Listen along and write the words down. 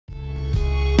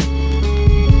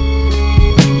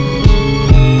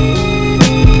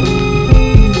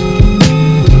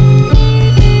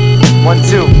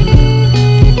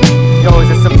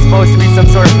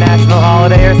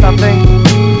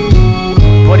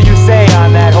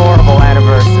on that horrible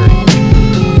anniversary.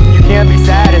 You can't be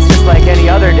sad, it's just like any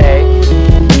other day.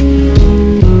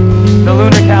 The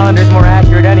lunar calendar's more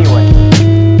accurate anyway.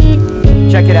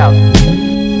 Check it out.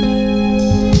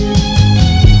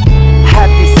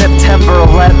 Happy September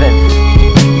 11th.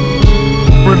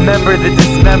 Remember the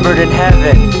dismembered in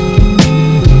heaven.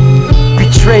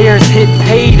 Betrayers hit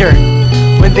pay dirt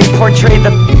when they portray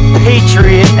the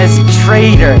patriot as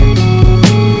traitor.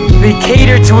 They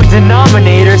cater to a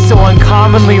denominator so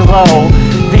uncommonly low,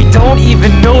 they don't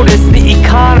even notice the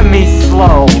economy's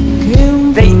slow.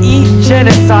 They eat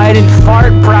genocide and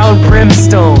fart brown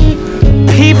brimstone.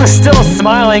 People still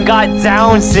smiling got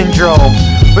Down syndrome.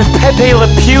 With Pepe Le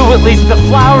Pew, at least the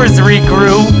flowers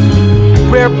regrew.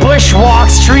 Where bush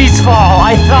walks, trees fall,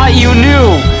 I thought you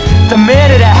knew. The man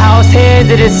at a house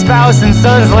handed his spouse and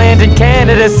son's land in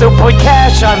Canada, so put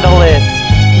cash on the list.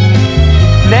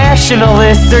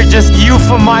 Nationalists are just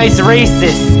euphemized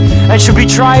racists and should be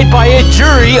tried by a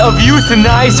jury of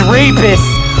euthanized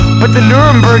rapists. But the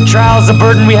Nuremberg trial's a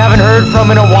burden we haven't heard from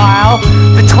in a while.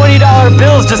 The $20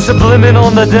 bill's just subliminal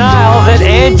denial that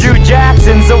Andrew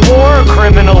Jackson's a war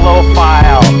criminal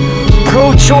low-file.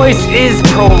 Pro-choice is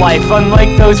pro-life,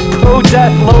 unlike those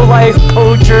pro-death low-life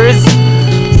poachers.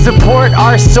 Support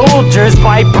our soldiers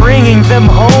by bringing them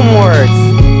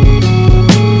homewards.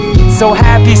 So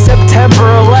happy September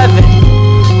 11th.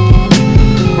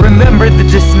 Remember the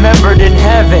dismembered in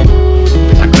heaven.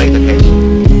 It's a great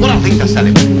occasion. Well, nothing to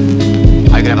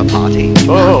celebrate. I can have a party.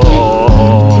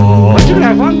 Oh. Would you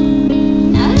have one?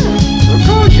 Of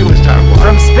course you must have one.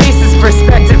 From space's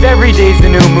perspective, every day's a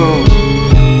new moon.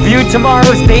 View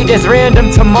tomorrow's date as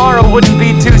random, tomorrow wouldn't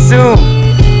be too soon.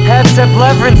 Hepzep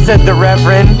Leverin, said the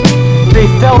Reverend. They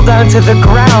fell down to the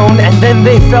ground and then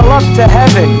they fell up to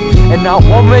heaven. And not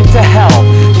one went to hell,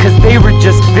 cause they were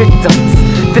just victims.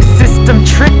 The system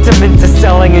tricked them into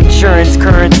selling insurance,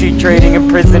 currency trading, and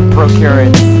prison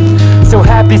procurance. So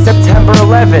happy September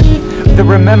 11th, the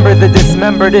remember the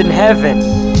dismembered in heaven.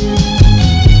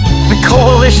 The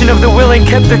coalition of the willing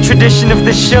kept the tradition of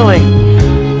the shilling.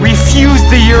 Refuse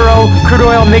the euro, crude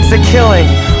oil makes a killing.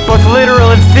 Both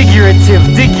literal and figurative,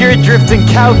 dig your drift and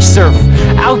couch surf.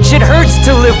 Ouch, it hurts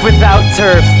to live without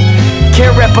turf.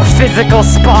 Can't rep a physical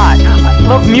spot, I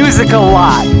love music a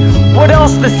lot. What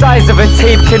else the size of a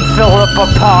tape can fill up a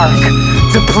park?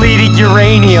 Depleted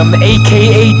uranium,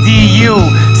 aka DU,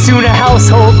 soon a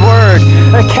household word.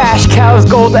 A cash cow's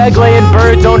gold egg-laying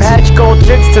bird don't hatch gold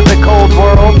chicks to the cold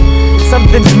world.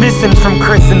 Something's missing from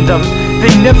Christendom,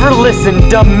 they never listen.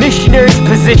 Dumb missionaries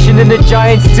position in a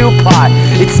giant stew pot.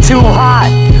 It's too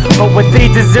hot, but what they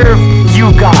deserve,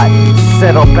 you got.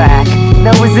 Settle back.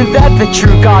 Now isn't that the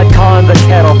true God calling the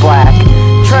kettle black?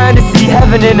 Trying to see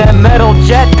heaven in a metal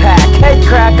jetpack. Head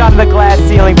crack on the glass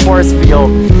ceiling force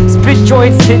field. Spit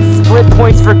joints hit split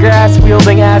points for grass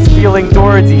wielding ass feeling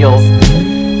door deals.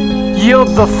 Yield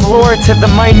the floor to the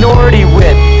minority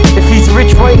whip. If he's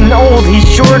rich, white, and old, he's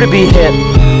sure to be hip.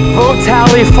 Vote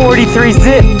tally 43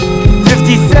 zip.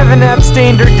 57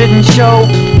 abstained or didn't show,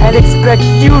 and expect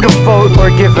you to vote or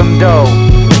give him dough.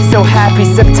 So happy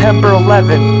September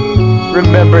 11th.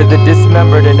 Remember the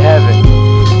dismembered in heaven.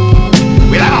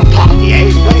 We'll have a party,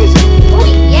 eh?